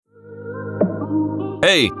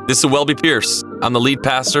Hey, this is Welby Pierce. I'm the lead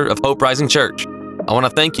pastor of Hope Rising Church. I want to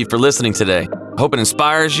thank you for listening today. I hope it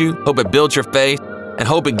inspires you, hope it builds your faith, and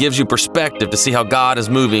hope it gives you perspective to see how God is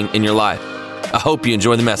moving in your life. I hope you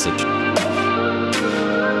enjoy the message.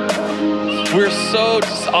 We're so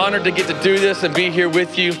just honored to get to do this and be here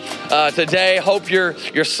with you today. Hope your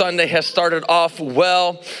Sunday has started off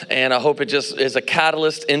well, and I hope it just is a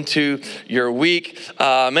catalyst into your week.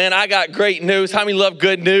 Man, I got great news. How many love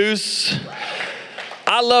good news?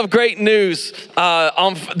 I love great news.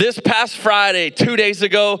 On this past Friday, 2 days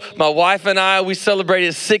ago, my wife and we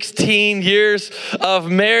celebrated 16 years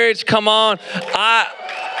of marriage. Come on.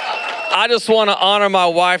 I just want to honor my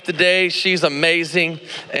wife today. She's amazing.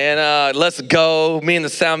 And let's go. Me and the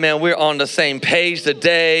sound man, we're on the same page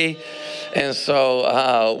today. And so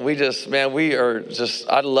I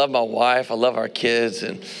love my wife. I love our kids.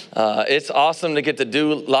 And it's awesome to get to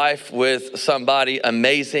do life with somebody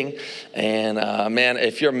amazing. And man,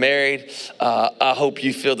 if you're married, I hope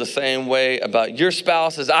you feel the same way about your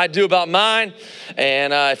spouse as I do about mine.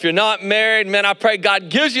 And if you're not married, man, I pray God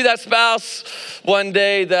gives you that spouse one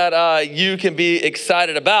day that you can be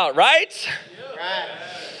excited about, right? Right.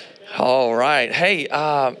 All right. Hey,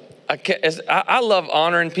 I love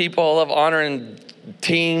honoring people. I love honoring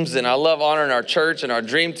teams, and I love honoring our church and our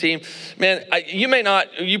dream team. Man,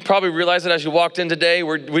 you probably realize it as you walked in today.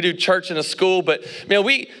 We do church in a school, but man,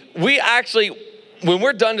 we actually, when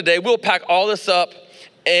we're done today, we'll pack all this up,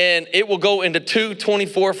 and it will go into two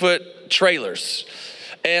 24-foot trailers.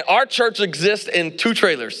 And our church exists in two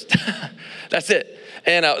trailers. That's it.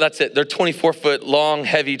 And that's it. They're 24-foot long,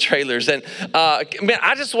 heavy trailers. And man,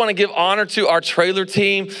 I just want to give honor to our trailer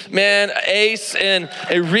team. Man, Ace and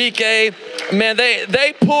Enrique, man,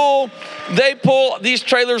 they pull these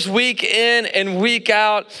trailers week in and week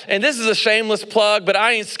out. And this is a shameless plug, but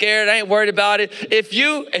I ain't scared. I ain't worried about it. If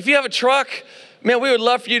you have a truck, man, we would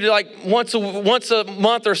love for you to, like, once a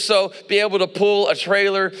month or so be able to pull a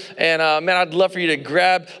trailer. And man, I'd love for you to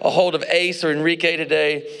grab a hold of Ace or Enrique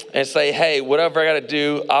today and say, hey, whatever I got to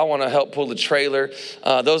do, I want to help pull the trailer.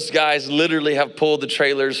 Those guys literally have pulled the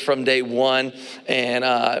trailers from day one. And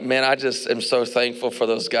man, I just am so thankful for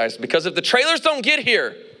those guys, because if the trailers don't get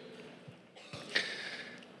here,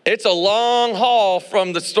 it's a long haul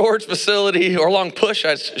from the storage facility, or long push,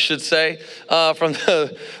 I should say, from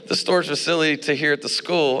the storage facility to here at the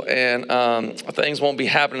school, and things won't be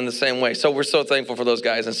happening the same way. So we're so thankful for those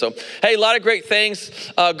guys. And so, hey, a lot of great things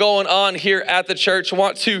going on here at the church. I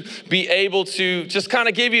want to be able to just kind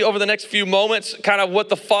of give you over the next few moments kind of what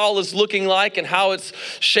the fall is looking like and how it's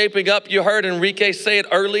shaping up. You heard Enrique say it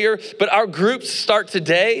earlier, but our groups start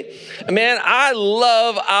today. Man, I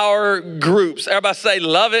love our groups. Everybody say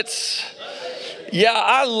love it. Yeah,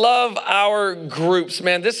 I love our groups,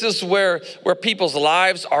 man. This is where people's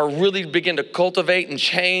lives are really begin to cultivate and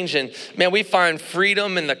change. And man, we find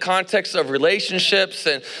freedom in the context of relationships.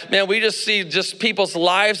 And man, we just see just people's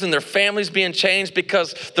lives and their families being changed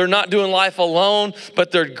because they're not doing life alone,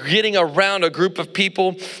 but they're getting around a group of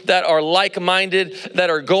people that are like-minded, that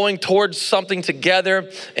are going towards something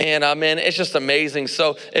together. And man, it's just amazing.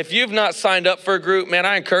 So if you've not signed up for a group, man,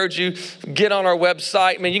 I encourage you, get on our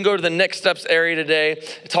website. Man, you can go to the Next Steps area today,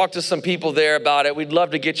 talk to some people there about it. We'd love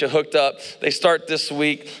to get you hooked up. They start this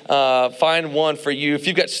week. Find one for you. If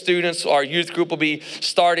you've got students, our youth group will be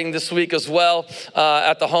starting this week as well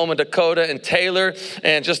at the home of Dakota and Taylor,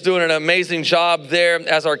 and just doing an amazing job there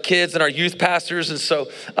as our kids and our youth pastors. And so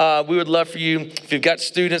we would love for you, if you've got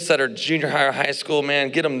students that are junior high or high school, man,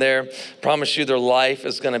 get them there. Promise you their life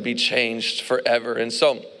is going to be changed forever. And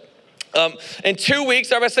so in 2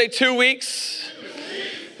 weeks, everybody say 2 weeks.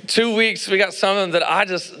 2 weeks, we got something that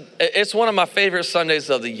it's one of my favorite Sundays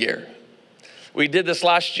of the year. We did this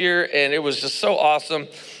last year, and it was just so awesome.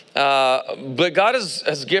 But God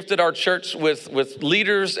has gifted our church with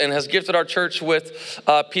leaders, and has gifted our church with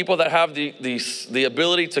people that have the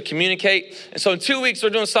ability to communicate. And so in 2 weeks, we're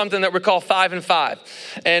doing something that we call 5 and 5.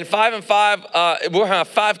 And 5 and 5, we're going to have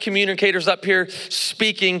 5 communicators up here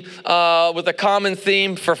speaking with a common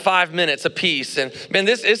theme for 5 minutes apiece. And man,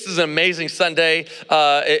 this is an amazing Sunday.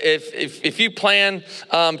 If you plan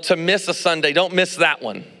to miss a Sunday, don't miss that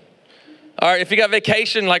one. All right, if you got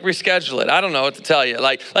vacation, like, reschedule it. I don't know what to tell you.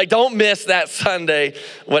 Like don't miss that Sunday.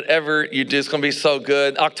 Whatever you do, it's going to be so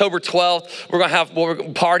good. October 12th, we're going to have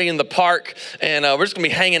a party in the park, and we're just going to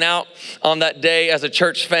be hanging out on that day as a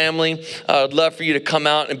church family. I'd love for you to come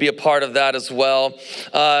out and be a part of that as well.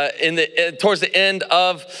 Towards the end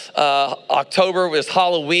of October was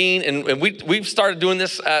Halloween, and we've started doing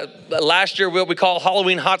this last year, what we call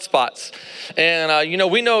Halloween hotspots. And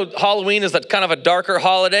we know Halloween is a kind of a darker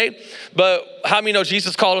holiday, but how many know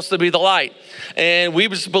Jesus called us to be the light? And we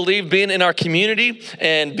just believe being in our community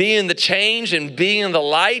and being the change and being the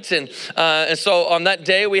light. And so on that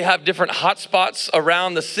day, we have different hot spots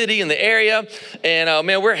around the city and the area. And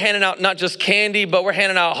man, we're handing out not just candy, but we're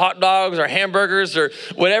handing out hot dogs or hamburgers or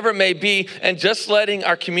whatever it may be. And just letting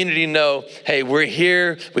our community know, hey, we're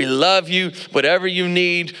here. We love you. Whatever you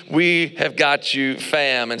need, we have got you,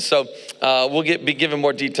 fam. And so we'll be giving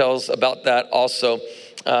more details about that also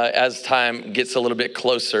as time gets a little bit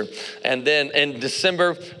closer. And then in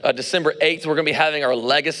December 8th, we're gonna be having our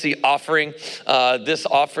legacy offering. This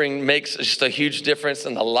offering makes just a huge difference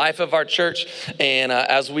in the life of our church. And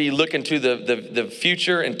as we look into the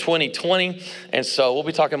future in 2020. And so we'll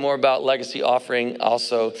be talking more about legacy offering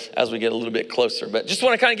also as we get a little bit closer. But just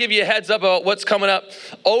wanna kind of give you a heads up about what's coming up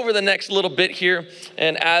over the next little bit here.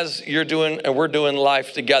 And as you're doing, and we're doing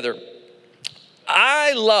life together.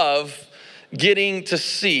 I love getting to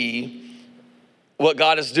see what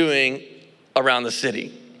God is doing around the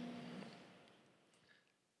city.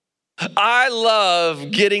 I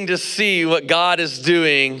love getting to see what God is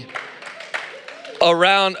doing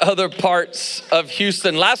around other parts of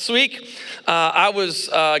Houston. Last week,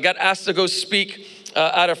 I got asked to go speak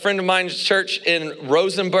at a friend of mine's church in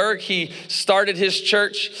Rosenberg. He started his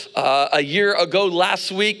church a year ago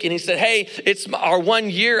last week, and he said, hey, it's our 1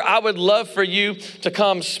 year. I would love for you to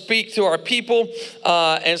come speak to our people.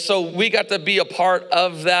 And so we got to be a part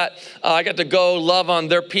of that. I got to go love on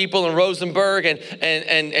their people in Rosenberg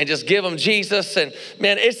and just give them Jesus. And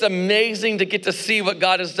man, it's amazing to get to see what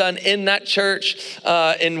God has done in that church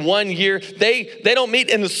in 1 year. They don't meet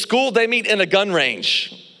in the school, they meet in a gun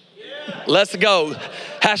range. Let's go.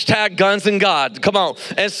 Hashtag guns and God. Come on.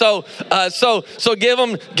 And so give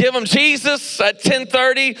them Jesus at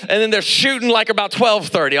 10:30, and then they're shooting like about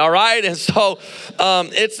 12:30. All right. And so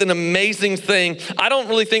it's an amazing thing. I don't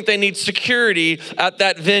really think they need security at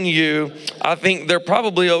that venue. I think they're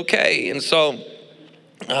probably okay. And so,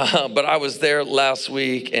 but I was there last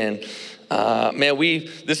week, and man,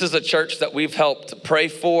 this is a church that we've helped pray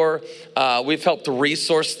for. We've helped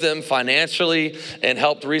resource them financially and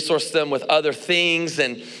helped resource them with other things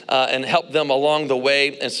and help them along the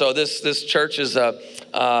way. And so this church is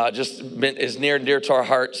is near and dear to our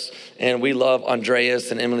hearts. And we love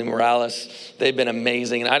Andreas and Emily Morales. They've been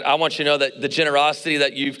amazing. And I want you to know that the generosity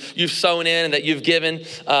that you've sown in and that you've given,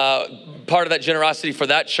 part of that generosity for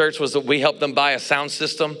that church was that we helped them buy a sound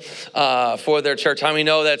system for their church. How many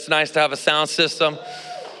know that it's nice to have a sound system?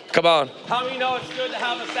 Come on. How many know it's good to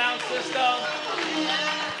have a sound system?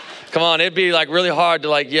 Come on, it'd be like really hard to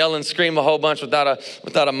like yell and scream a whole bunch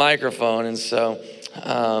without a microphone. And so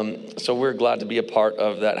we're glad to be a part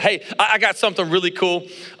of that. Hey, I got something really cool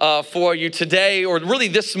for you today, or really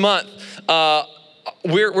this month.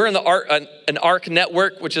 We're in an ARC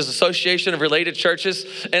network, which is Association of Related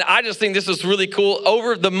Churches. And I just think this is really cool.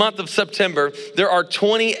 Over the month of September, there are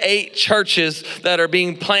 28 churches that are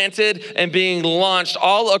being planted and being launched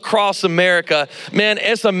all across America. Man,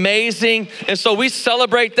 it's amazing. And so we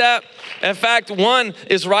celebrate that. In fact, one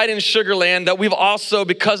is right in Sugar Land that we've also,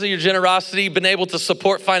 because of your generosity, been able to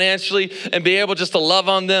support financially and be able just to love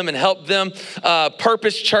on them and help them.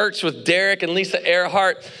 Purpose Church with Derek and Lisa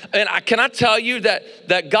Earhart. And can I tell you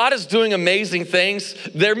that God is doing amazing things.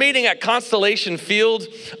 They're meeting at Constellation Field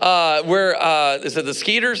where, is it the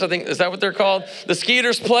Skeeters? I think, is that what they're called? The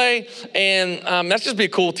Skeeters play. And that's just be a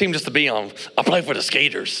cool team just to be on. I play for the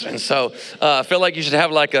Skeeters. And so I feel like you should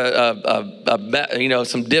have like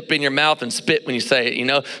some dip in your mouth and spit when you say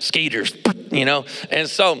it, Skeeters, And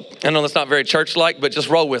so, I know that's not very church-like, but just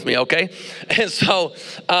roll with me, okay? And so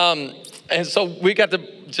we got to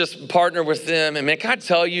just partner with them. And man, can I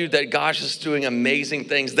tell you that gosh is doing amazing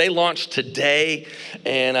things. They launched today,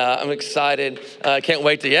 and I'm excited. I can't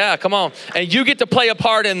wait to, come on. And you get to play a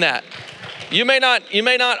part in that. You may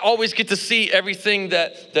not always get to see everything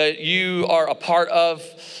that you are a part of,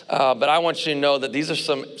 but I want you to know that these are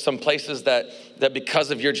some places that because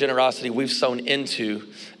of your generosity, we've sown into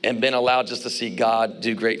and been allowed just to see God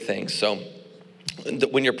do great things. So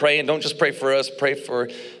when you're praying, don't just pray for us, pray for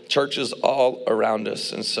churches all around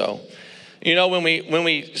us. And so, when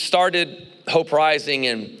we started Hope Rising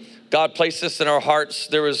and God placed this in our hearts,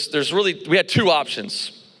 we had two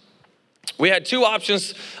options. We had two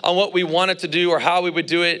options on what we wanted to do or how we would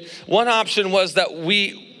do it. One option was that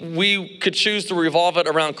we could choose to revolve it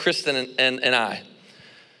around Kristen and I.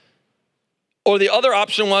 Or the other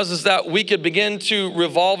option is that we could begin to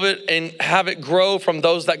revolve it and have it grow from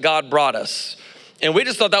those that God brought us. And we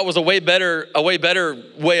just thought that was a way better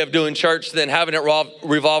way of doing church than having it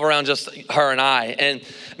revolve around just her and I. And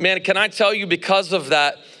man, can I tell you, because of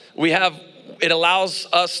that, it allows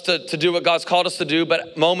us to do what God's called us to do,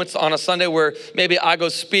 but moments on a Sunday where maybe I go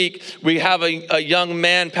speak, we have a young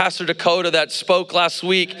man, Pastor Dakota, that spoke last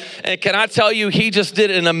week. And can I tell you, he just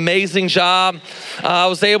did an amazing job. I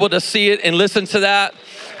was able to see it and listen to that.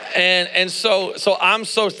 And so I'm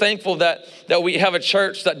so thankful that we have a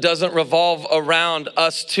church that doesn't revolve around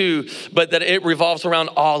us two, but that it revolves around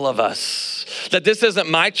all of us. That this isn't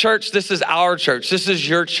my church, this is our church. This is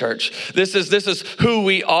your church. This is who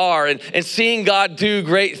we are. And seeing God do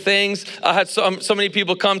great things. I had so many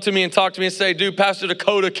people come to me and talk to me and say, dude, Pastor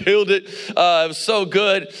Dakota killed it. It was so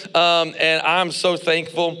good. And I'm so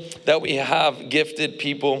thankful that we have gifted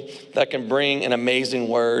people that can bring an amazing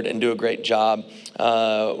word and do a great job.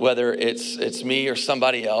 Whether it's me or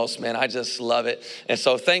somebody else, man, I just love it. And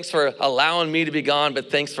so thanks for allowing me to be gone,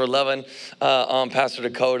 but thanks for loving on Pastor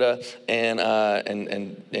Dakota and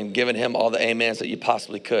giving him all the amens that you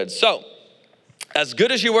possibly could. So, as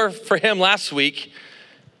good as you were for him last week,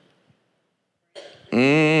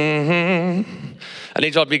 I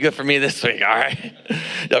need y'all to be good for me this week, all right?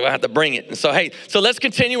 Y'all gonna have to bring it. And so, hey, let's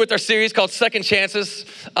continue with our series called Second Chances.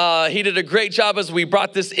 He did a great job as we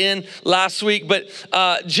brought this in last week. But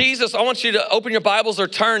Jesus, I want you to open your Bibles or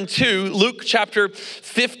turn to Luke chapter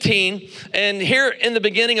 15. And here in the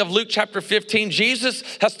beginning of Luke chapter 15, Jesus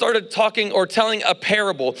has started talking or telling a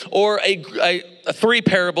parable or three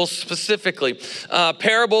parables specifically.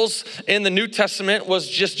 Parables in the New Testament was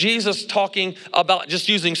just Jesus talking about just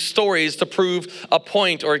using stories to prove a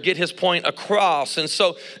point or get his point across. And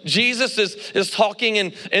so Jesus is talking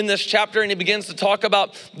in this chapter, and he begins to talk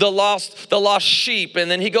about the lost sheep. And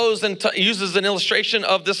then he goes and uses an illustration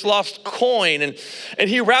of this lost coin. And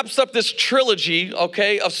he wraps up this trilogy,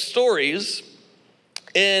 okay, of stories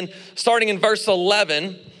starting in verse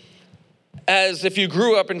 11. As if you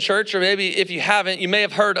grew up in church, or maybe if you haven't, you may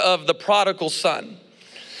have heard of the prodigal son.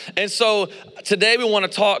 And so today we want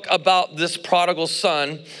to talk about this prodigal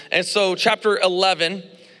son. And so chapter 11,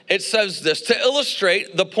 it says this, to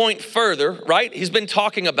illustrate the point further, right? He's been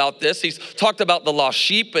talking about this. He's talked about the lost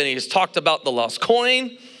sheep and he's talked about the lost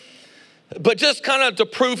coin. But just kind of to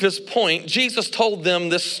prove his point, Jesus told them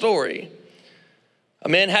this story. A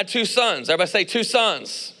man had two sons. Everybody say two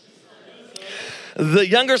sons. The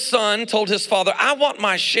younger son told his father, I want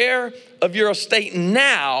my share of your estate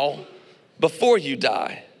now before you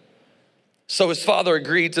die. So his father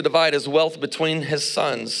agreed to divide his wealth between his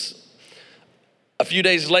sons. A few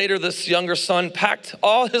days later, this younger son packed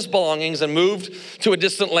all his belongings and moved to a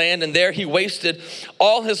distant land, and there he wasted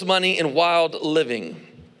all his money in wild living.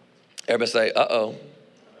 Everybody say, uh-oh.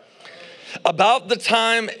 About the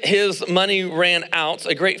time his money ran out,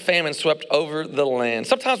 a great famine swept over the land.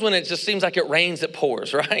 Sometimes when it just seems like it rains, it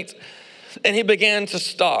pours, right? And he began to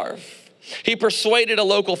starve. He persuaded a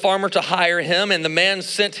local farmer to hire him, and the man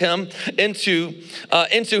sent him into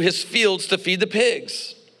his fields to feed the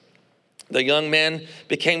pigs. The young man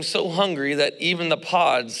became so hungry that even the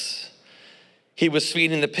pods he was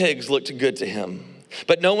feeding the pigs looked good to him.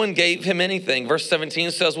 But no one gave him anything. Verse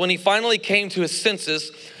 17 says, when he finally came to his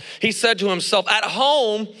senses, he said to himself, at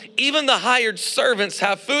home, even the hired servants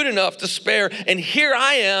have food enough to spare, and here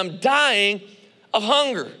I am dying of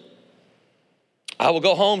hunger. I will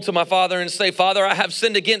go home to my father and say, Father, I have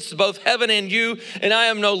sinned against both heaven and you, and I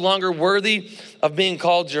am no longer worthy of being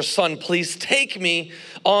called your son. Please take me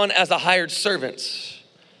on as a hired servant.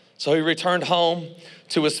 So he returned home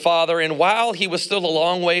to his father, and while he was still a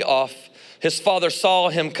long way off, his father saw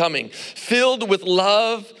him coming, filled with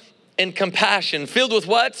love and compassion. Filled with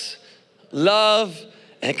what? Love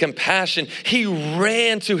and compassion. He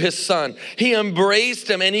ran to his son. He embraced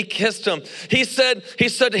him and he kissed him. He said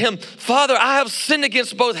to him, Father, I have sinned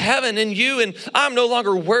against both heaven and you, and I'm no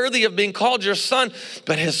longer worthy of being called your son.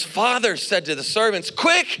 But his father said to the servants,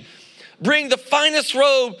 quick, bring the finest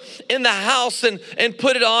robe in the house and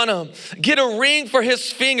put it on him. Get a ring for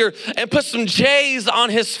his finger and put some J's on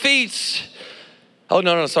his feet. Oh,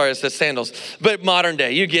 no, sorry, it says sandals. But modern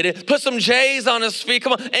day, you get it. Put some J's on his feet,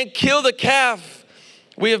 come on, and kill the calf.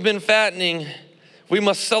 We have been fattening. We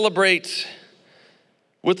must celebrate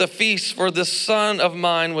with a feast, for this son of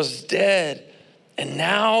mine was dead, and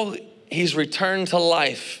now he's returned to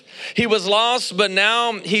life. He was lost, but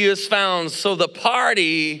now he is found. So the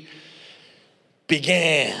party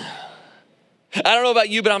began. I don't know about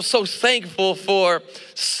you, but I'm so thankful for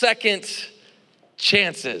second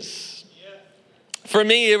chances. For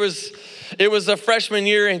me, it was a freshman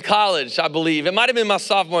year in college, I believe. It might have been my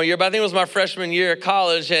sophomore year, but I think it was my freshman year at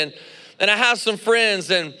college. And I have some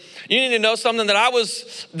friends, and you need to know something,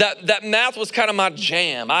 that math was kind of my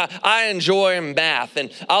jam. I enjoy math,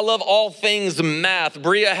 and I love all things math.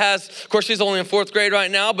 Bria has, of course, she's only in 4th grade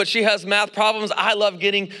right now, but she has math problems. I love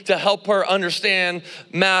getting to help her understand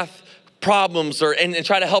math problems and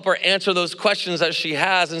try to help her answer those questions that she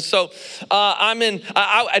has. And so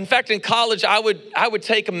in fact, in college, I would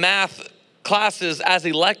take math classes as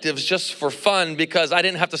electives just for fun because I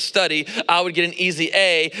didn't have to study. I would get an easy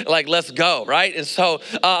A, like, let's go, right? And so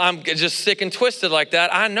I'm just sick and twisted like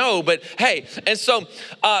that. I know, but hey. And so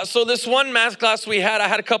this one math class I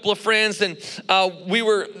had a couple of friends, and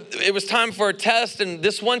it was time for a test, and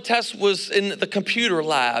this one test was in the computer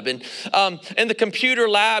lab. And in the computer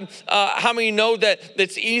lab, how many know that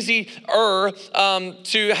it's easier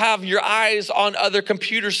to have your eyes on other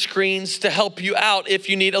computer screens to help you out if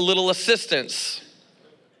you need a little assistance?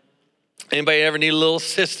 Anybody ever need a little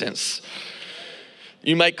assistance?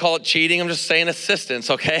 You might call it cheating. I'm just saying assistance,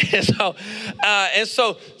 okay? So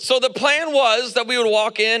the plan was that we would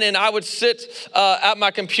walk in, and I would sit at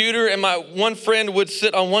my computer, and my one friend would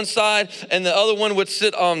sit on one side, and the other one would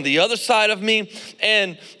sit on the other side of me,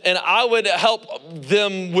 and I would help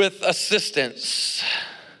them with assistance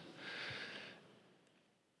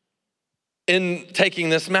in taking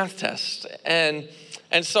this math test.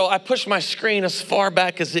 And so I push my screen as far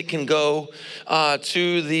back as it can go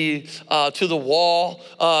to the wall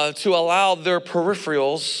to allow their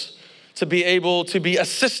peripherals to be able to be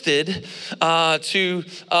assisted to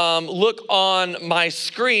look on my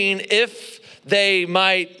screen if they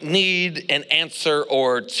might need an answer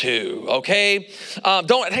or two, okay?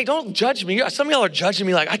 Don't judge me. Some of y'all are judging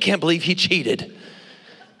me like, I can't believe he cheated.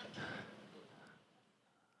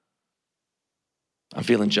 I'm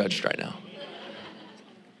feeling judged right now.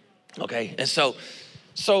 Okay, and so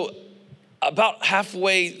about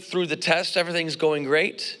halfway through the test, everything's going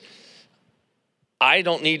great. I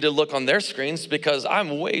don't need to look on their screens because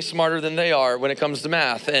I'm way smarter than they are when it comes to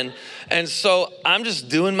math. And so I'm just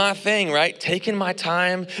doing my thing, right? Taking my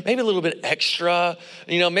time, maybe a little bit extra,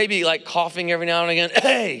 maybe like coughing every now and again,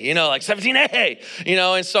 hey, like 17A,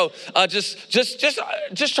 and so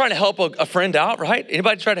just trying to help a friend out, right?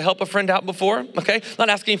 Anybody try to help a friend out before? Okay, not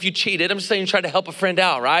asking if you cheated. I'm just saying try to help a friend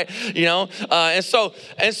out, right? And so,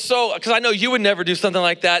 because I know you would never do something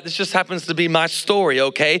like that. This just happens to be my story,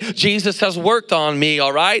 okay? Jesus has worked on me,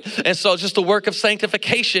 all right? And so just the work of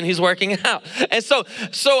sanctification, he's working out. And so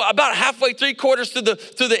about halfway, 3/4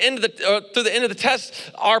 through the end of the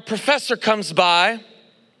test, our professor comes by,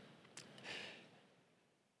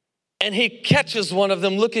 and he catches one of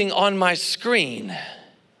them looking on my screen.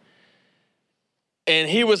 And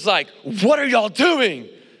he was like, "What are y'all doing?"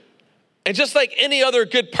 And just like any other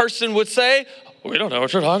good person would say, "We don't know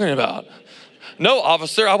what you're talking about." "No,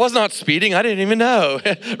 officer, I was not speeding. I didn't even know,"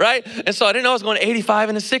 right? And so I didn't know I was going 85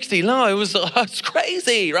 and a 60. No, it's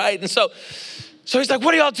crazy, right? And so he's like,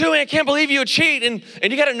 "What are y'all doing? I can't believe you would cheat." And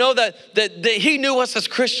you got to know that he knew us as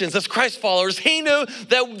Christians, as Christ followers. He knew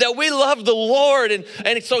that we love the Lord.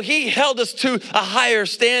 And so he held us to a higher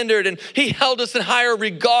standard, and he held us in higher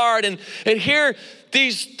regard. And here,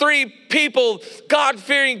 these 3 people,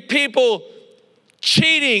 God-fearing people,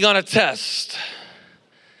 cheating on a test.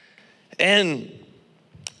 And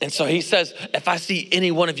so he says, "If I see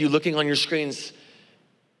any one of you looking on your screens,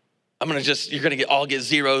 you're gonna all get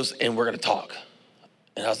zeros, and we're gonna talk."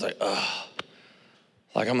 And I was like, ugh.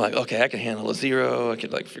 I'm like, okay, I can handle a 0. I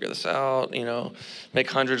could figure this out,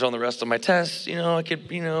 make hundreds on the rest of my tests. I could,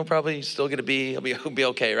 probably still get a B. I'll be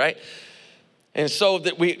okay, right? And so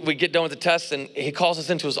that we get done with the test, and he calls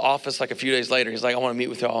us into his office a few days later. He's like, "I want to meet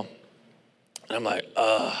with y'all." And I'm like,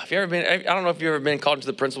 have you ever been, I don't know if you've ever been called into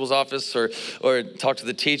the principal's office or talked to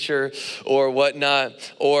the teacher or whatnot,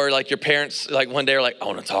 or your parents, one day are like, "I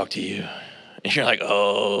want to talk to you." And you're like,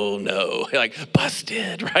 "Oh no," you're like,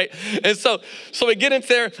 busted, right? And so we get in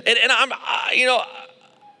there, and I'm,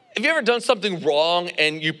 have you ever done something wrong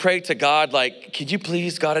and you pray to God, "Could you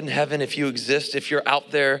please, God in heaven, if you exist, if you're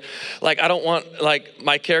out there, I don't want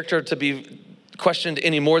my character to be questioned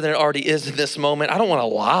any more than it already is in this moment. I don't want to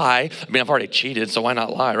lie. I mean, I've already cheated, so why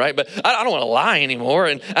not lie, right? But I don't want to lie anymore,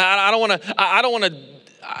 and I don't want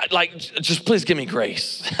to, just please give me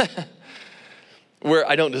grace." Where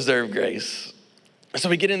I don't deserve grace. So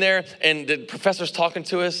we get in there, and the professor's talking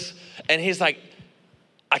to us, and he's like,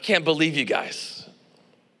 "I can't believe you guys."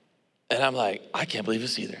 And I'm like, "I can't believe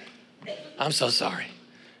this either. I'm so sorry."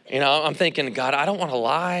 I'm thinking, "God, I don't want to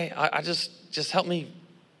lie. I just help me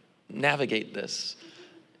navigate this."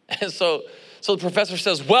 And so the professor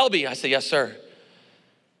says, "Welby." I said, "Yes, sir."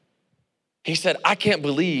 He said, "I can't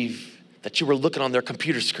believe that you were looking on their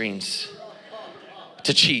computer screens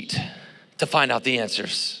to cheat." to find out the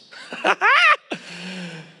answers.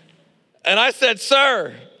 And I said,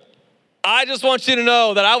 sir, I just want you to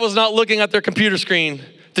know that I was not looking at their computer screen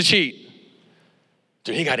to cheat.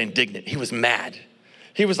 Dude, he got indignant. He was mad.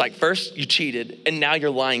 He was like, first you cheated and now you're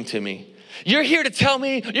lying to me. You're here to tell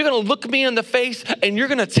me, you're gonna look me in the face and you're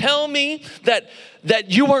gonna tell me that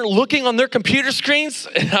you weren't looking on their computer screens?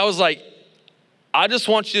 And I was like, I just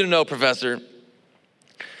want you to know, professor,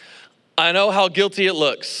 I know how guilty it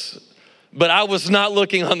looks, but I was not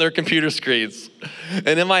looking on their computer screens.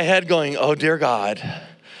 And in my head going, oh dear God,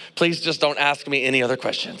 please just don't ask me any other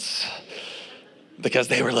questions, because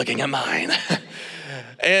they were looking at mine.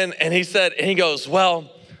 And he goes, well,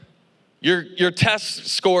 your test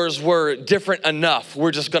scores were different enough.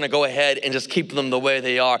 We're just gonna go ahead and just keep them the way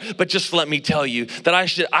they are. But just let me tell you that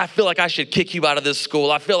I feel like I should kick you out of this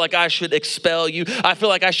school. I feel like I should expel you. I feel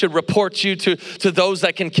like I should report you to those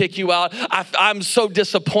that can kick you out. I'm so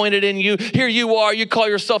disappointed in you. Here you are, you call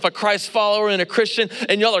yourself a Christ follower and a Christian,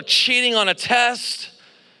 and y'all are cheating on a test.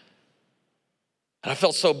 And I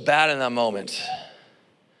felt so bad in that moment.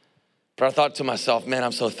 But I thought to myself, man,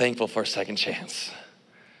 I'm so thankful for a second chance.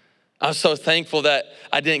 I'm so thankful that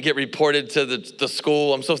I didn't get reported to the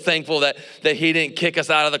school. I'm so thankful that he didn't kick us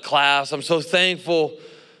out of the class. I'm so thankful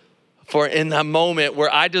for in that moment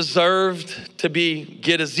where I deserved to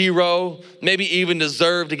get a 0, maybe even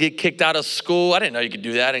deserved to get kicked out of school. I didn't know you could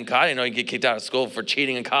do that in college. I didn't know you could get kicked out of school for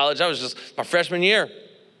cheating in college. That was just my freshman year.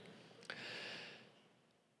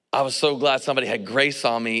 I was so glad somebody had grace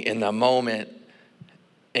on me in that moment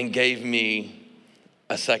and gave me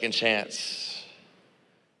a second chance.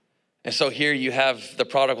 And so here you have the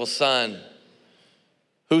prodigal son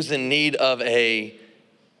who's in need of a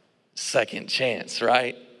second chance,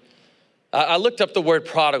 right? I looked up the word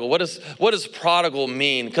prodigal. What does prodigal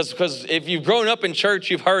mean? Because if you've grown up in church,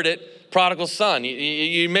 you've heard it, prodigal son.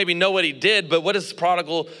 You maybe know what he did, but what does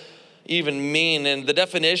prodigal even mean? And the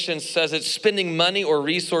definition says it's spending money or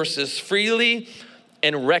resources freely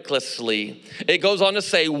and recklessly. It goes on to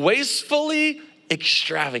say wastefully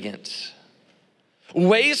extravagant.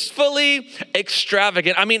 Wastefully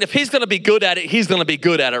extravagant. I mean, if he's gonna be good at it, he's gonna be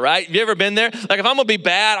good at it, right? Have you ever been there? Like, if I'm gonna be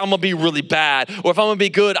bad, I'm gonna be really bad. Or if I'm gonna be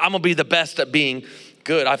good, I'm gonna be the best at being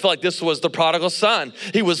good. I feel like this was the prodigal son.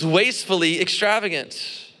 He was wastefully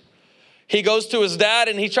extravagant. He goes to his dad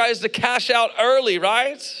and he tries to cash out early,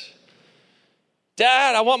 right?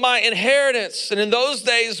 Dad, I want my inheritance. And in those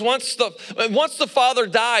days, once the father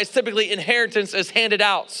dies, typically inheritance is handed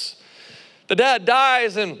out. The dad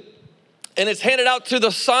dies and it's handed out to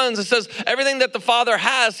the sons. It says everything that the father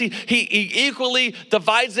has, he equally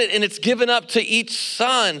divides it and it's given up to each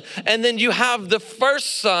son. And then you have the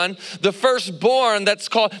first son, the firstborn,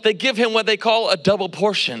 they give him what they call a double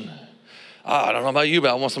portion. I don't know about you, but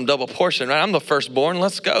I want some double portion, right? I'm the firstborn,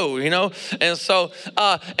 let's go, you know? And so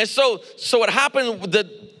what happened,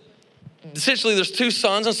 essentially there's 2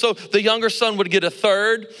 sons, and so the younger son would get a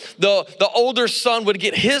third. The older son would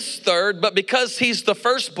get his third, but because he's the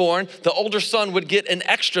firstborn, the older son would get an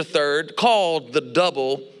extra third called the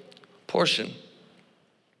double portion.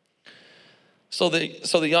 So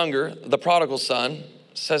the younger, the prodigal son,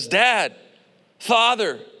 says, Dad,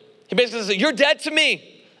 Father, he basically says, you're dead to me.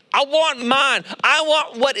 I want mine. I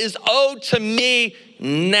want what is owed to me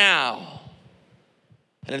now.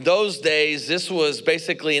 And in those days, this was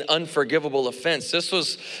basically an unforgivable offense. This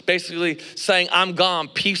was basically saying, I'm gone,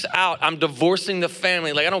 peace out. I'm divorcing the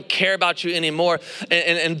family. Like, I don't care about you anymore.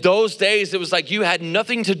 And in those days, it was like you had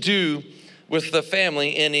nothing to do with the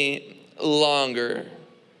family any longer.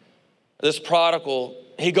 This prodigal,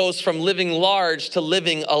 he goes from living large to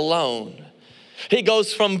living alone. He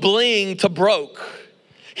goes from bling to broke.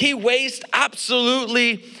 He wastes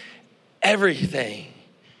absolutely everything.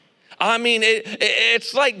 I mean,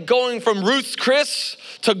 it's like going from Ruth's Chris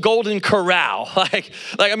to Golden Corral. Like,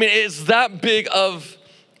 I mean, it's that big of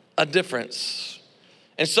a difference.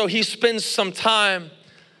 And so he spends some time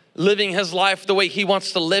living his life the way he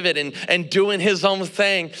wants to live it and doing his own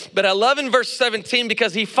thing. But I love in verse 17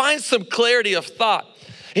 because he finds some clarity of thought.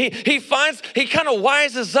 He kind of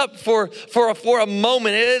wises up for a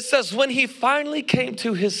moment. It says, when he finally came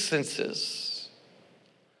to his senses.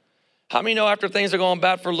 How many know after things are going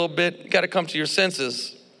bad for a little bit, you got to come to your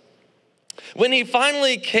senses? When he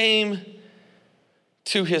finally came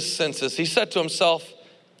to his senses, he said to himself,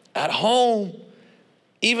 at home,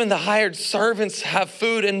 even the hired servants have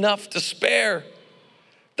food enough to spare.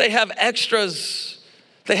 They have extras.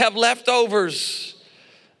 They have leftovers.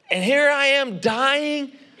 And here I am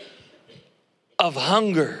dying of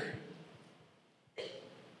hunger.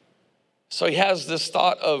 So he has this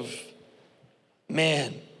thought of,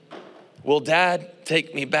 man, will Dad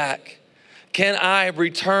take me back? can I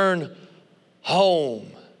return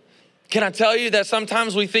home? Can I tell you that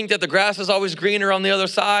sometimes we think that the grass is always greener on the other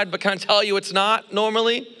side, but can I tell you it's not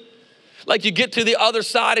normally? Like you get to the other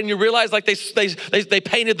side and you realize like they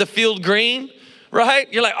painted the field green,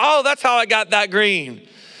 right? You're like, oh, that's how I got that green.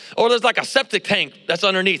 Or there's like a septic tank that's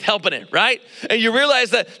underneath helping it, right? And you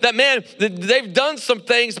realize that man, they've done some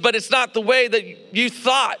things, but it's not the way that you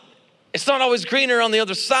thought. It's not always greener on the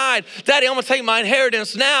other side. Daddy, I'm gonna take my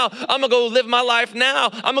inheritance now. I'm gonna go live my life now.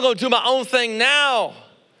 I'm gonna go do my own thing now.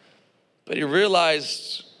 But he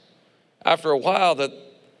realized after a while that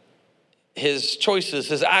his choices,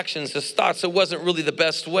 his actions, his thoughts, it wasn't really the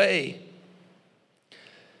best way.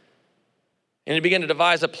 And he began to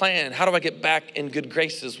devise a plan. How do I get back in good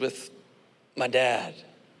graces with my dad?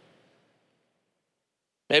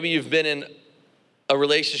 Maybe you've been in a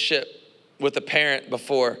relationship with a parent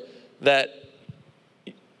before that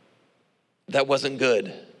wasn't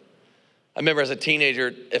good. I remember as a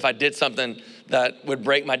teenager, if I did something that would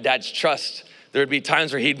break my dad's trust, there would be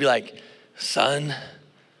times where he'd be like, son,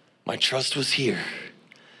 my trust was here,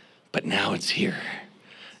 but now it's here.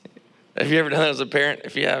 Have you ever done that as a parent?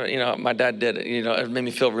 If you haven't, my dad did it. It made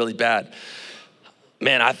me feel really bad.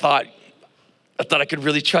 Man, I thought I could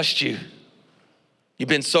really trust you. You've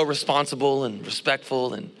been so responsible and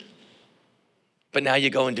respectful, but now you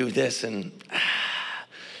go and do this, and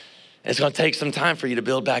it's going to take some time for you to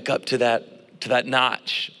build back up to that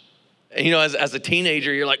notch. And as a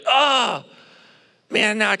teenager, you're like, oh,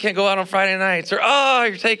 man, now I can't go out on Friday nights, or oh,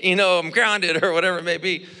 you're taking, I'm grounded, or whatever it may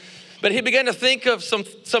be. But he began to think of some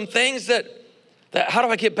things that how do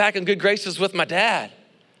I get back in good graces with my dad?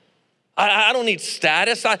 I don't need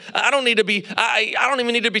status. I don't need to be. I don't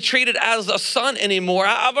even need to be treated as a son anymore.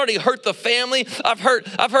 I've already hurt the family. I've hurt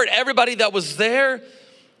everybody that was there.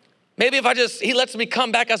 Maybe if he lets me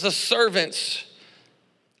come back as a servant,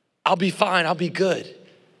 I'll be fine. I'll be good,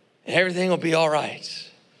 and everything will be all right.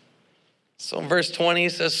 So in verse 20,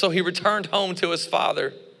 it says, so he returned home to his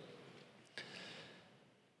father.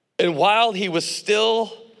 And while he was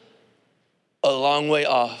still a long way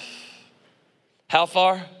off, how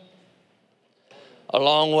far? A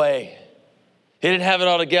long way. He didn't have it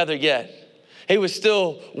all together yet. He was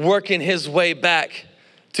still working his way back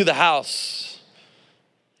to the house.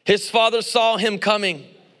 His father saw him coming.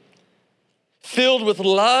 Filled with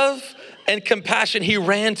love and compassion, he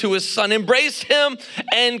ran to his son, embraced him,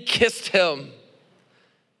 and kissed him.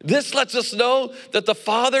 This lets us know that the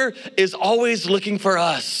Father is always looking for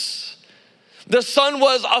us. The son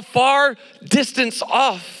was a far distance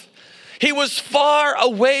off. He was far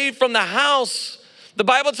away from the house. The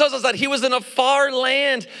Bible tells us that he was in a far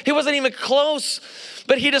land. He wasn't even close,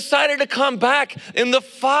 but he decided to come back, and the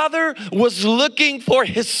Father was looking for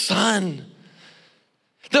his son.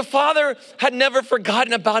 The father had never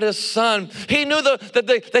forgotten about his son. He knew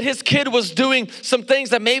that his kid was doing some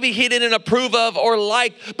things that maybe he didn't approve of or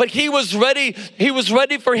like, but he was ready. He was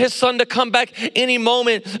ready for his son to come back any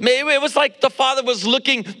moment. Maybe it was like the father was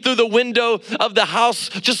looking through the window of the house,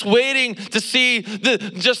 just waiting to see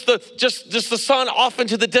the son off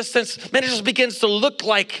into the distance. Man, it just begins to look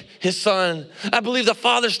like his son. I believe the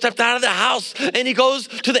father stepped out of the house and he goes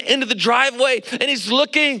to the end of the driveway and he's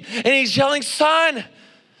looking and he's yelling, son.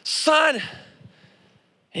 Son. And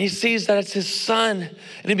he sees that it's his son,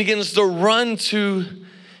 and he begins to run to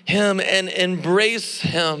him and embrace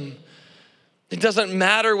him. It doesn't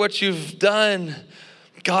matter what you've done.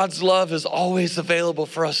 God's love is always available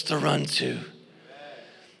for us to run to.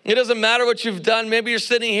 It doesn't matter what you've done. Maybe you're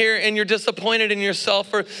sitting here and you're disappointed in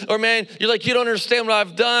yourself, or man, you're like, you don't understand what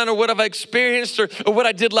I've done or what I've experienced or what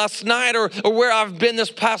I did last night or where I've been this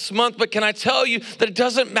past month. But can I tell you that it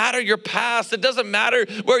doesn't matter your past. It doesn't matter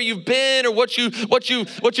where you've been or what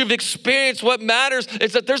you've experienced. What matters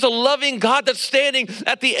is that there's a loving God that's standing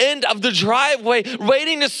at the end of the driveway,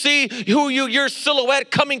 waiting to see your silhouette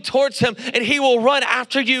coming towards him, and he will run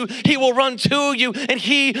after you. He will run to you, and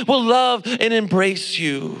he will love and embrace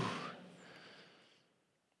you.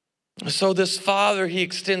 So this father, he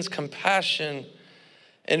extends compassion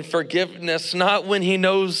and forgiveness, not when he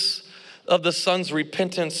knows of the son's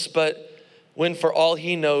repentance, but when for all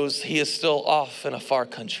he knows, he is still off in a far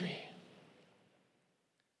country.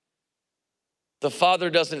 The father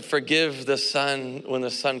doesn't forgive the son when the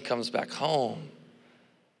son comes back home.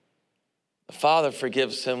 The father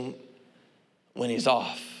forgives him when he's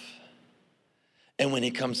off. And when he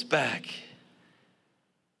comes back,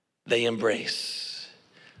 they embrace.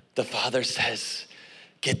 The father says,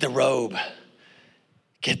 get the robe.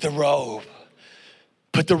 Get the robe.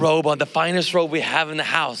 Put the robe on, the finest robe we have in the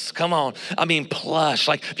house. Come on. I mean, plush.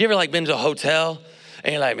 Like, have you ever been to a hotel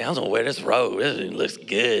And you're like, man, I'm gonna wear this robe. This looks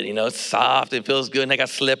good. You know, it's soft. It feels good. And they got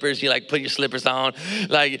slippers. You like put your slippers on.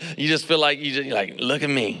 Like, you just feel like you're like, look at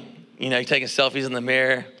me. You know, you're taking selfies in the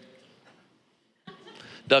mirror.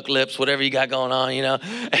 Duck lips, whatever you got going on, you know.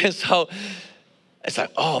 And so it's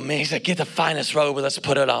like, oh man, he's like, get the finest robe and let's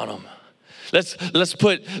put it on him. Let's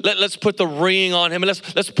put the ring on him, and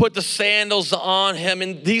let's put the sandals on him.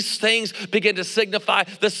 And these things begin to signify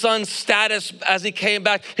the son's status as he came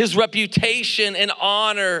back, his reputation and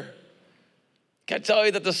honor. Can I tell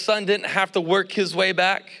you that the son didn't have to work his way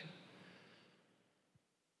back?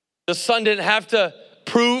 The son didn't have to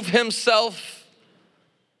prove himself.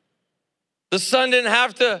 The son didn't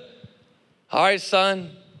have to, all right,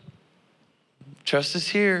 son, trust is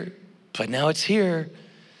here, but now it's here.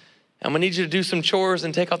 I'm gonna need you to do some chores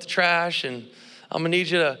and take out the trash, and I'm gonna need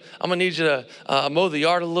you to mow the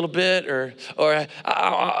yard a little bit, or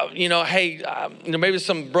you know, hey, maybe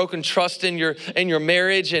some broken trust in your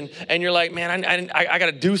marriage, and you're like, man, I got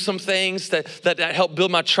to do some things that help build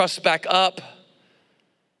my trust back up.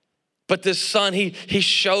 But this son, he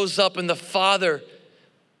shows up, and the father,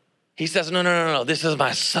 he says, no, this is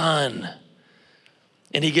my son.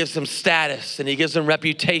 And he gives him status, and he gives him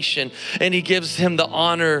reputation, and he gives him the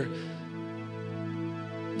honor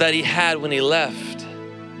that he had when he left.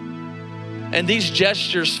 And these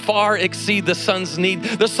gestures far exceed the son's need.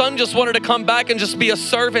 The son just wanted to come back and just be a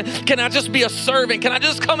servant. Can I just be a servant? Can I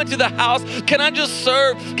just come into the house? Can I just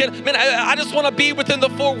serve? I just want to be within the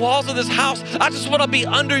four walls of this house. I just want to be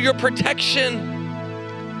under your protection.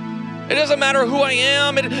 It doesn't matter who I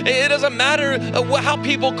am. It doesn't matter how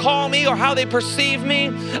people call me or how they perceive me.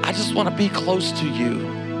 I just want to be close to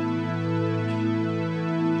you.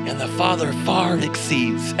 And the father far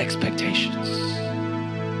exceeds expectations.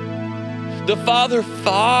 The father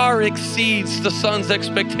far exceeds the son's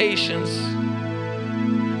expectations.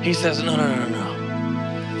 He says, no.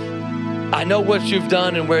 I know what you've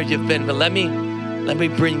done and where you've been, but let me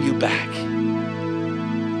bring you back.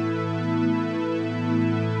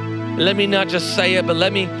 Let me not just say it, but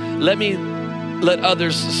let let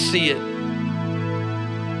others see it.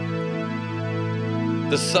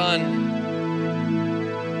 The son,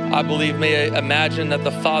 I believe, may imagine that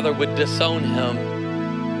the father would disown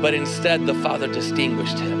him, but instead the father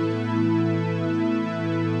distinguished him.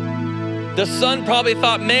 The son probably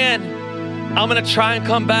thought, man, I'm gonna try and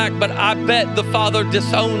come back, but I bet the father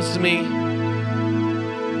disowns me.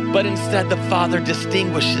 But instead the father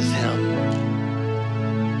distinguishes him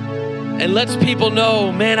and lets people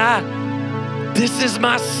know, man, this is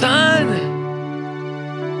my son,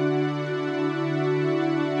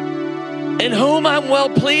 in whom I'm well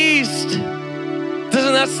pleased.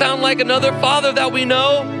 Doesn't that sound like another father that we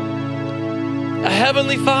know? A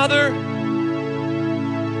heavenly father?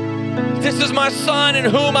 This is my son in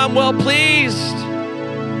whom I'm well pleased.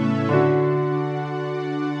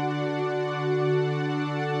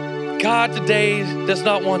 God today does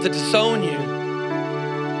not want to disown you,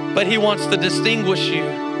 but he wants to distinguish you.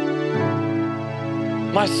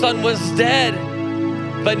 My son was dead,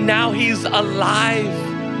 but now he's alive.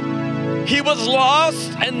 He was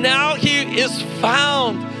lost and now he is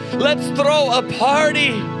found. Let's throw a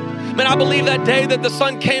party. Man, I believe that day that the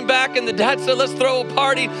son came back and the dad said, let's throw a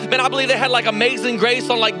party. Man, I believe they had like Amazing Grace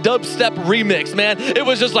on like dubstep remix, man. It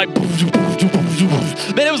was just like,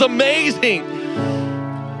 man, it was amazing.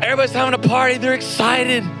 Everybody's having a party. They're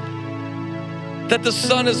excited that the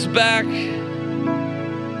son is back.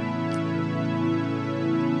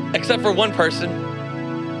 Except for one person.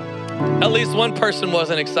 At least one person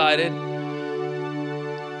wasn't excited.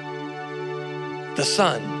 The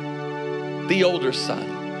son, the older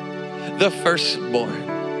son, the firstborn.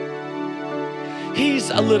 He's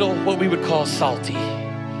a little what we would call salty.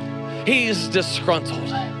 He's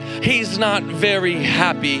disgruntled. He's not very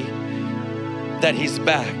happy that he's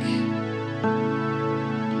back.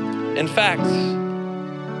 In fact,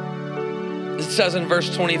 it says in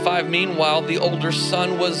verse 25, meanwhile, the older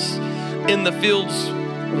son was in the fields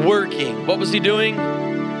working. What was he doing?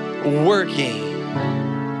 Working.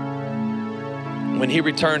 When he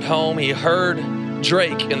returned home, he heard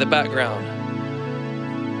Drake in the background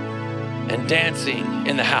and dancing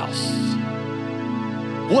in the house.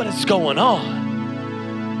 What is going on?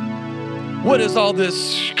 What is all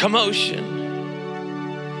this commotion?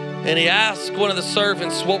 And he asked one of the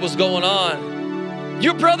servants what was going on.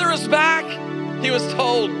 Your brother is back, he was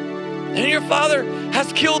told, and your father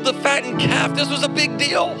has killed the fattened calf. This was a big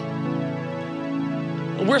deal.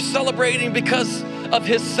 We're celebrating because of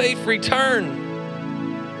his safe return.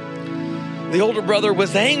 The older brother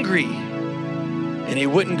was angry and he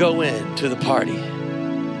wouldn't go in to the party.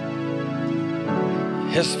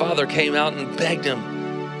 His father came out and begged him,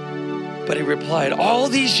 But he replied, all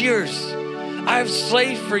these years, I've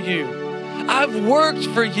slaved for you. I've worked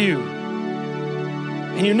for you.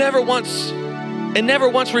 And you never once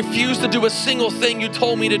refused to do a single thing you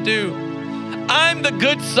told me to do. I'm the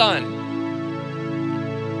good son.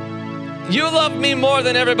 You love me more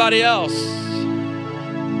than everybody else.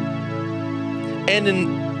 And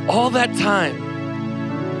in all that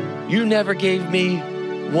time, you never gave me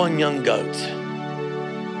one young goat.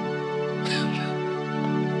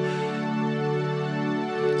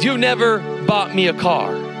 You never bought me a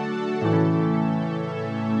car.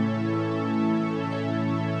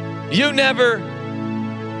 You never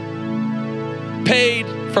paid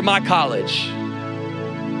for my college.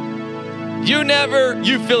 You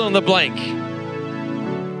fill in the blank.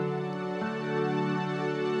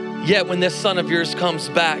 Yet when this son of yours comes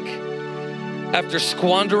back after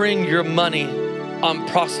squandering your money on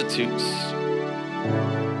prostitutes,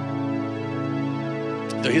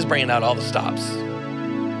 so he's bringing out all the stops.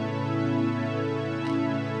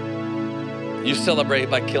 You celebrate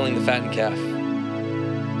by killing the fattened calf.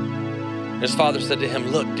 His father said to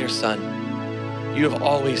him, look, dear son, you have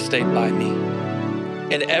always stayed by me,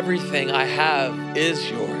 and everything I have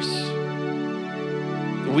is yours.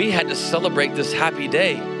 We had to celebrate this happy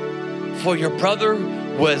day, for your brother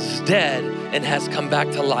was dead and has come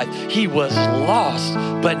back to life. He was lost,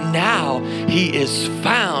 but now he is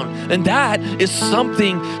found. And that is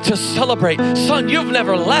something to celebrate. Son, you've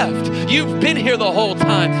never left. You've been here the whole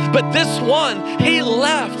time. But this one, he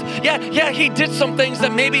left. Yeah, he did some things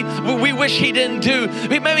that maybe we wish he didn't do.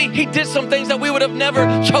 Maybe he did some things that we would have never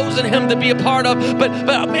chosen him to be a part of. But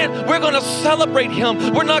man, we're going to celebrate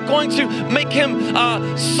him. We're not going to make him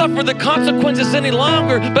suffer the consequences any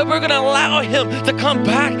longer, but we're going to allow him to come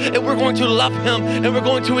back, and we're going to love him, and we're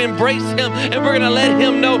going to embrace him, and we're going to let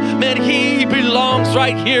him know, man, he belongs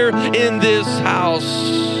right here in this house.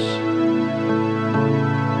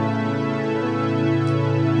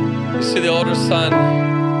 You see, the older son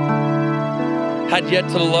had yet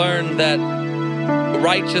to learn that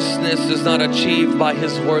righteousness is not achieved by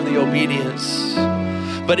his worthy obedience,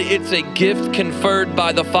 but it's a gift conferred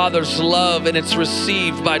by the Father's love, and it's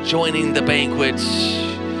received by joining the banquet.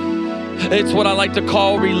 It's what I like to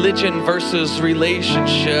call religion versus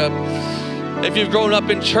relationship. If you've grown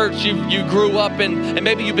up in church, you grew up and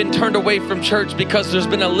maybe you've been turned away from church because there's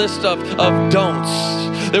been a list of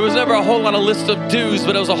don'ts. There was never a whole lot of list of do's,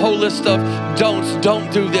 but it was a whole list of don'ts.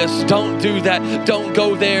 Don't do this, don't do that, don't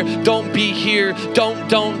go there, don't be here, don't.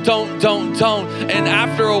 And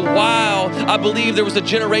after a while, I believe there was a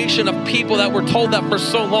generation of people that were told that for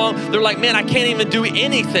so long, they're like, man, I can't even do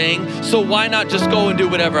anything, so why not just go and do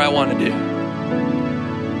whatever I want to do?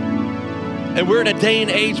 And we're in a day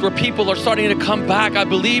and age where people are starting to come back. I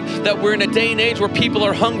believe that we're in a day and age where people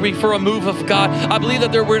are hungry for a move of God. I believe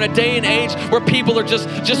that we're in a day and age where people are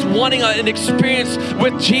just wanting an experience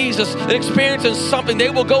with Jesus, an experience in something. They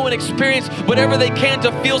will go and experience whatever they can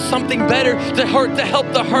to feel something better, to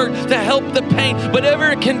help the hurt, to help the pain,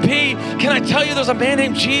 whatever it can be. Can I tell you, there's a man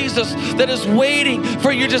named Jesus that is waiting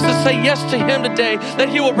for you just to say yes to him today, that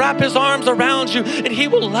he will wrap his arms around you and he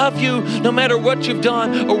will love you no matter what you've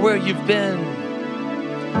done or where you've been.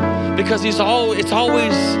 Because it's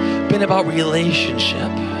always been about relationship.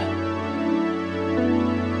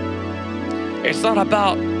 It's not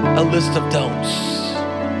about a list of don'ts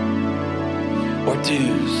or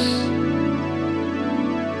do's.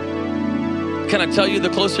 Can I tell you, the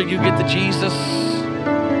closer you get to Jesus,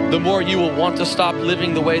 the more you will want to stop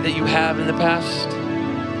living the way that you have in the past.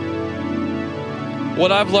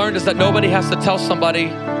 What I've learned is that nobody has to tell somebody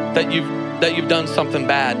that you've done something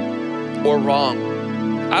bad or wrong.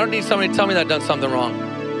 I don't need somebody to tell me that I've done something wrong.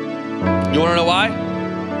 You want to know why?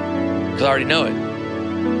 Because I already know it.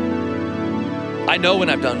 I know when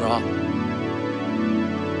I've done wrong.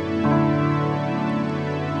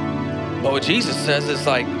 But what Jesus says is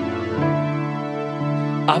like,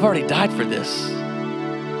 I've already died for this.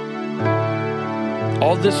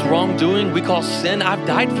 All this wrongdoing we call sin, I've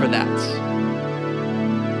died for that.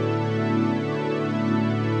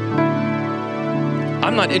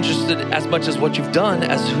 I'm not interested as much as what you've done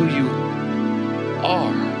as who you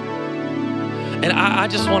are. And I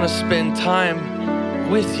just want to spend time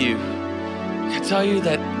with you. I can tell you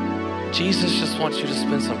that Jesus just wants you to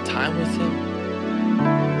spend some time with him.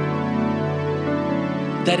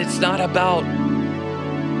 That it's not about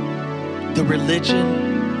the religion,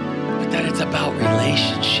 but that it's about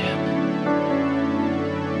relationship.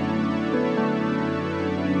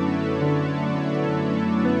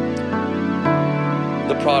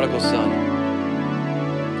 The prodigal son.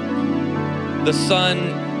 The son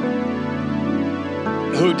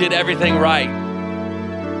who did everything right.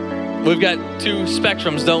 we've got two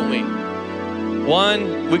spectrums, don't we?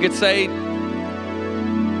 One, we could say,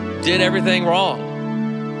 did everything wrong.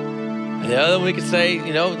 And the other, we could say,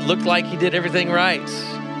 looked like he did everything right.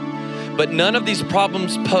 But none of these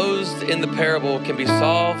problems posed in the parable can be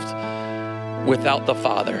solved without the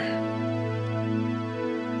Father.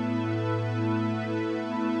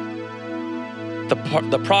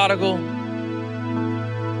 The prodigal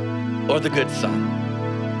or the good son.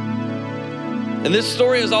 And this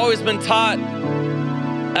story has always been taught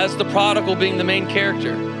as the prodigal being the main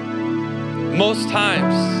character. Most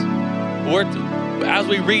times, as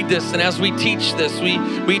we read this and as we teach this,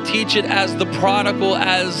 we teach it as the prodigal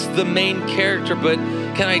as the main character. But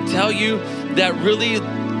can I tell you that really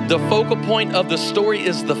the focal point of the story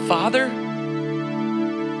is the Father?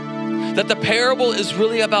 That the parable is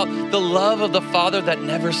really about the love of the Father that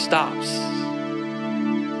never stops.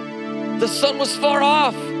 The son was far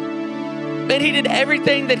off, and he did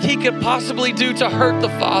everything that he could possibly do to hurt the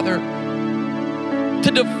Father,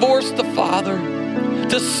 to divorce the Father,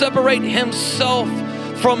 to separate himself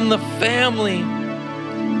from the family.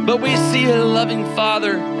 But we see a loving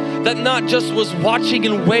Father that not just was watching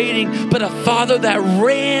and waiting, but a Father that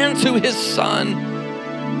ran to his son.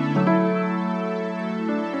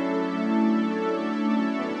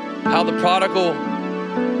 How the prodigal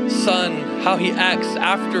son, how he acts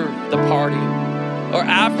after the party or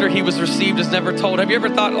after he was received is never told. Have you ever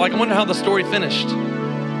thought, I wonder how the story finished?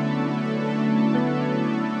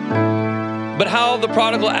 But how the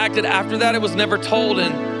prodigal acted after that, it was never told.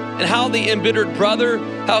 And how the embittered brother,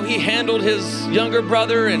 how he handled his younger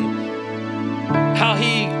brother and how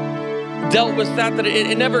he dealt with that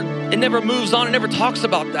it never moves on. It never talks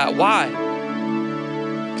about that. Why?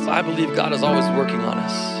 Because I believe God is always working on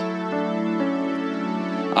us.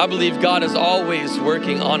 I believe God is always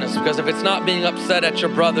working on us, because if it's not being upset at your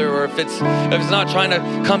brother, or if it's not trying to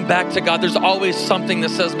come back to God, there's always something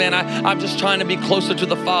that says, man, I'm just trying to be closer to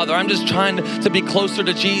the Father. I'm just trying to be closer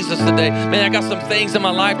to Jesus today. Man, I got some things in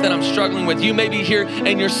my life that I'm struggling with. You may be here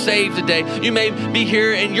and you're saved today. You may be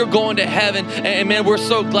here and you're going to heaven. And man, we're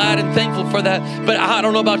so glad and thankful for that. But I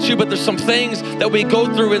don't know about you, but there's some things that we go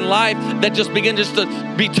through in life that just begin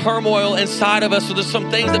to be turmoil inside of us. So there's some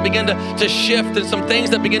things that begin to shift, and some things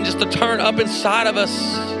that begin just to turn up inside of us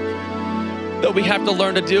that we have to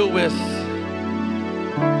learn to deal with.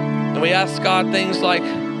 And we ask God things like,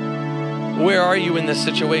 where are you in this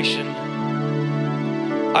situation?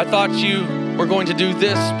 I thought you were going to do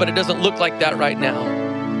this, but it doesn't look like that right now.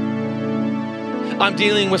 I'm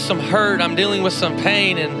dealing with some hurt. I'm dealing with some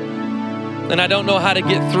pain, and I don't know how to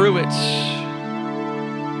get through it.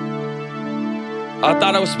 I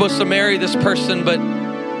thought I was supposed to marry this person, but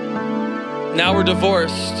now we're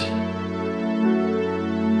divorced.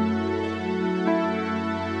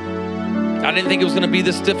 I didn't think it was going to be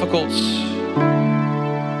this difficult.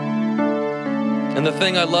 And the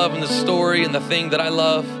thing I love in the story, and the thing that I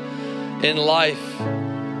love in life,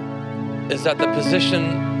 is that the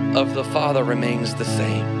position of the Father remains the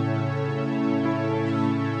same.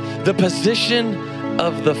 The position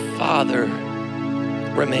of the Father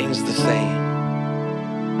remains the same.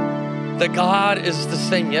 That God is the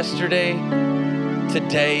same yesterday,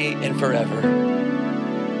 today, and forever.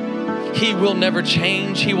 He will never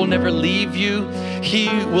change. He will never leave you. He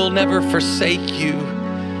will never forsake you.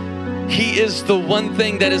 He is the one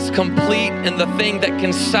thing that is complete, and the thing that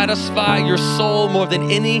can satisfy your soul more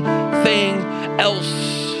than anything else.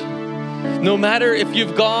 No matter if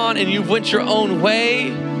you've gone and you've went your own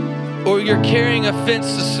way, or you're carrying a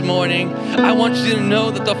fence this morning, I want you to know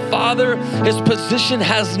that the Father, his position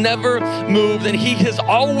has never moved, and he has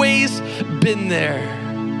always been there.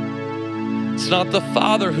 It's not the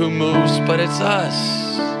Father who moves, but it's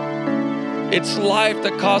us. It's life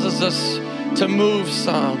that causes us to move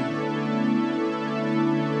some.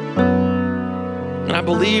 And I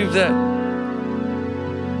believe that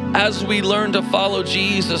as we learn to follow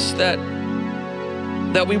Jesus, that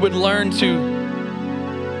we would learn to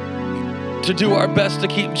do our best to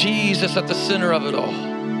keep Jesus at the center of it all.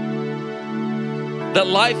 That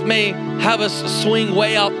life may have us swing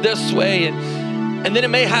way out this way, and then it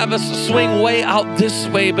may have us swing way out this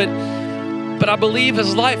way, but I believe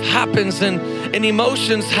as life happens and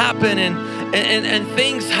emotions happen and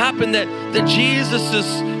things happen, that Jesus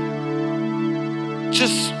is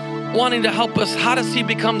just wanting to help us. How does he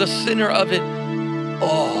become the center of it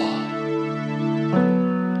all?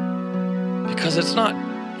 Because it's not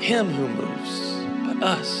him who moves, but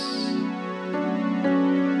us.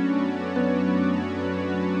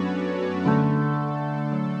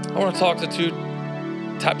 I want to talk to two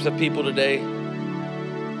types of people today.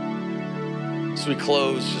 As we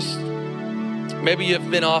close, just Maybe you've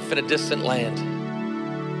been off in a distant land.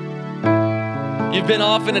 You've been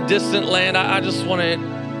off in a distant land. I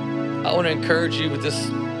want to encourage you with this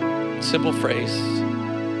simple phrase.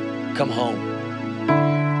 Come home.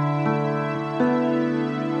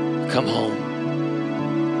 Come home.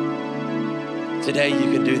 Today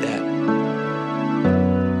you can do that.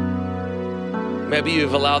 Maybe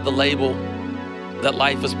you've allowed the label that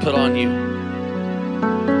life has put on you.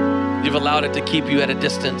 You've allowed it to keep you at a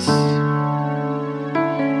distance.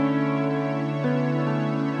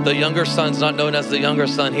 The younger son's not known as the younger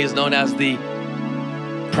son. He is known as the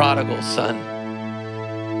prodigal son.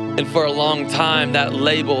 And for a long time, that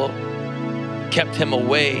label kept him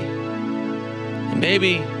away. And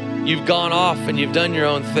maybe you've gone off and you've done your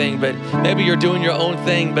own thing, but maybe you're doing your own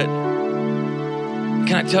thing, but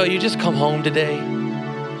can I tell you, just come home today.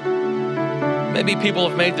 Maybe people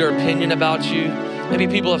have made their opinion about you. Maybe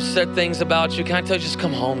people have said things about you. Can I tell you, just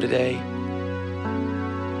come home today.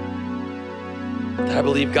 That I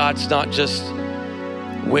believe God's not just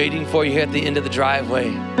waiting for you here at the end of the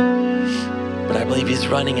driveway, but I believe He's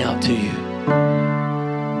running out to you.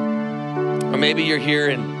 Or maybe you're here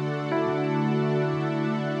and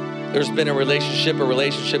there's been a relationship or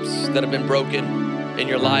relationships that have been broken in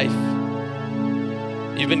your life.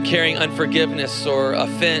 You've been carrying unforgiveness or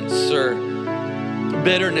offense or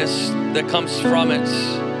bitterness that comes from it.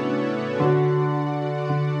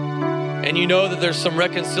 And you know that there's some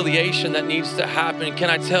reconciliation that needs to happen. Can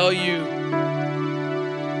I tell you,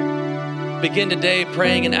 begin today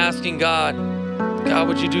praying and asking God, God,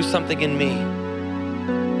 would you do something in me?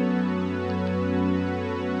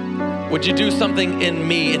 Would you do something in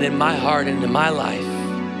me and in my heart and in my life?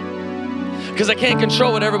 Because I can't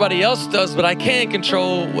control what everybody else does, but I can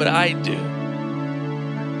control what I do.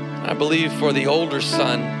 I believe for the older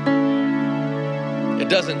son, it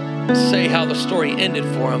doesn't say how the story ended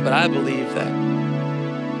for him, but I believe that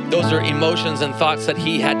those are emotions and thoughts that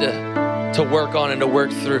he had to work on and to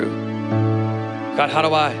work through. God, how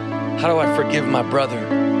do I forgive my brother?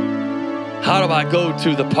 How do I go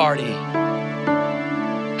to the party?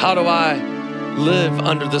 How do I live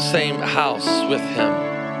under the same house with him?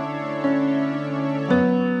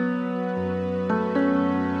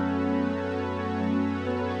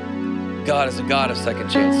 God is a God of second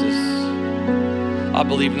chances. I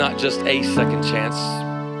believe not just a second chance,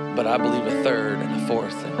 but I believe a third and a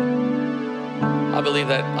fourth. And I believe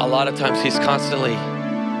that a lot of times He's constantly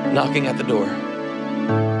knocking at the door,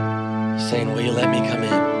 saying, will you let me come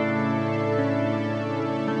in?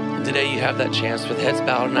 And today you have that chance with heads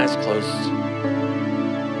bowed and eyes closed.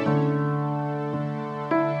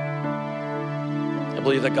 I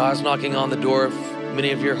believe that God's knocking on the door of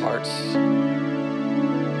many of your hearts.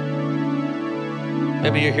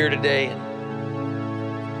 Maybe you're here today and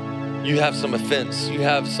you have some offense, you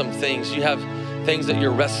have some things, you have things that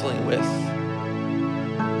you're wrestling with.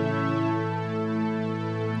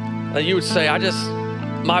 And you would say,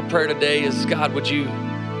 my prayer today is, God, would you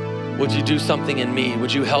do something in me?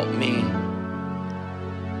 Would you help me?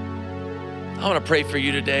 I want to pray for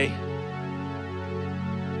you today.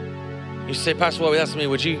 You say, Pastor Wobbe, that's me.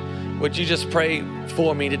 Would you just pray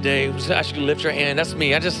for me today? Just ask you to lift your hand. That's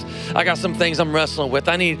me. I got some things I'm wrestling with.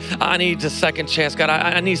 I need a second chance. God,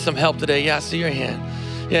 I need some help today. Yeah, I see your hand.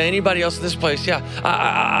 Yeah, anybody else in this place?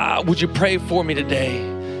 Yeah, would you pray for me today?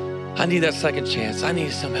 I need that second chance. I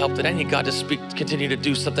need some help today. I need God to speak, continue to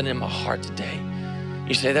do something in my heart today.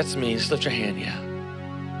 You say, that's me. Just lift your hand. Yeah.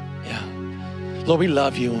 Lord, we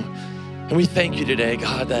love you. And we thank you today,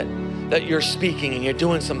 God, that you're speaking and you're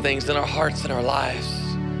doing some things in our hearts and our lives.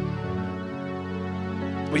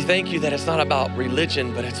 We thank you that it's not about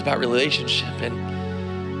religion, but it's about relationship. And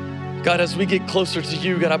God, as we get closer to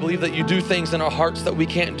you, God, I believe that you do things in our hearts that we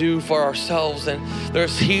can't do for ourselves. And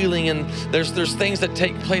there's healing and there's things that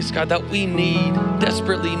take place, God, that we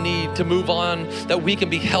desperately need to move on, that we can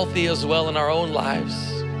be healthy as well in our own lives.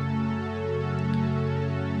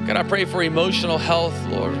 God, I pray for emotional health,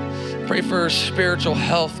 Lord. Pray for spiritual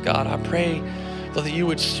health, God. I pray that you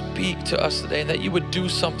would speak to us today, that you would do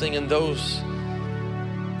something in those.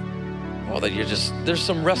 Oh, that there's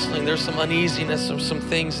some wrestling, there's some uneasiness, some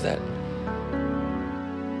things that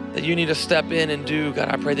you need to step in and do. God,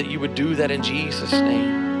 I pray that you would do that in Jesus'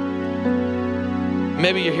 name.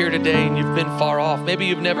 Maybe you're here today and you've been far off. Maybe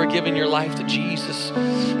you've never given your life to Jesus.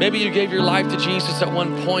 Maybe you gave your life to Jesus at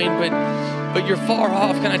one point, but you're far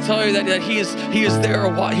off. Can I tell you that he is there?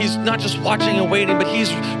 He's not just watching and waiting, but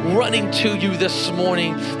he's running to you this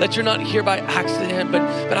morning, that you're not here by accident, but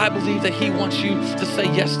I believe that he wants you to say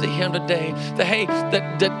yes to him today.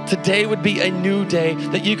 That today would be a new day,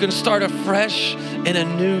 that you can start afresh and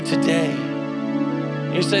anew today.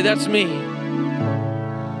 You say, that's me.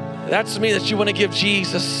 That's me, that you want to give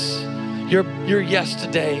Jesus your yes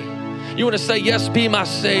today. You want to say, yes, be my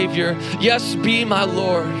Savior. Yes, be my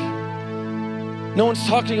Lord. No one's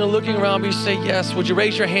talking or looking around, but you say yes. Would you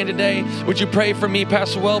raise your hand today? Would you pray for me,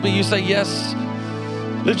 Pastor Welby? You say yes.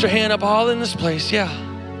 Lift your hand up all in this place. Yeah,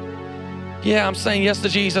 I'm saying yes to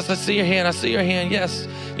Jesus. I see your hand. I see your hand. Yes.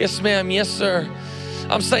 Yes, ma'am. Yes, sir.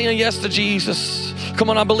 I'm saying yes to Jesus. Come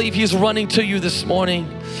on, I believe he's running to you this morning.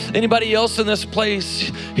 Anybody else in this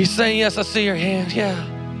place? He's saying yes. I see your hand. Yeah.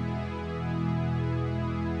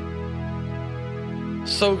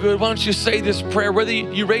 So good. Why don't you say this prayer, whether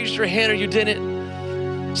you raised your hand or you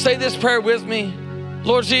didn't. Say this prayer with me.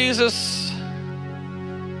 Lord Jesus,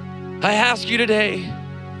 I ask you today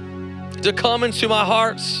to come into my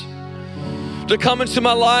heart, to come into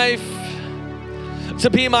my life, to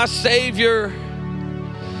be my Savior,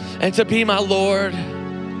 and to be my Lord.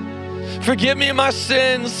 Forgive me my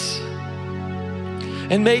sins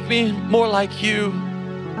and make me more like you.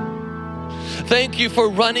 Thank you for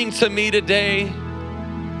running to me today.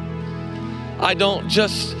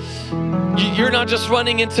 You're not just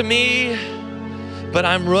running into me, but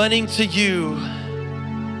I'm running to you.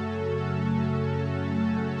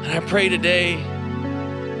 And I pray today,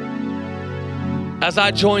 as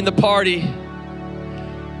I join the party,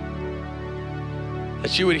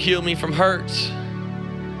 that you would heal me from hurt,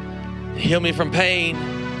 heal me from pain,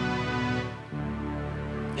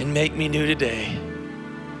 and make me new today.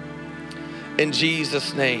 In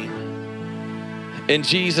Jesus' name. In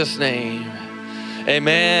Jesus' name.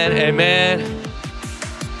 Amen, amen.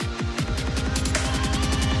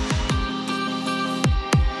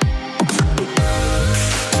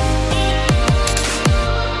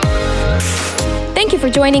 Thank you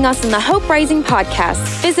for joining us on the Hope Rising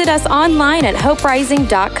podcast. Visit us online at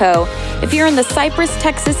hoperising.co. If you're in the Cypress,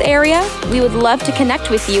 Texas area, we would love to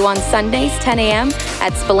connect with you on Sundays, 10 a.m.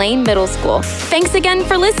 at Spillane Middle School. Thanks again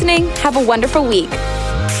for listening. Have a wonderful week.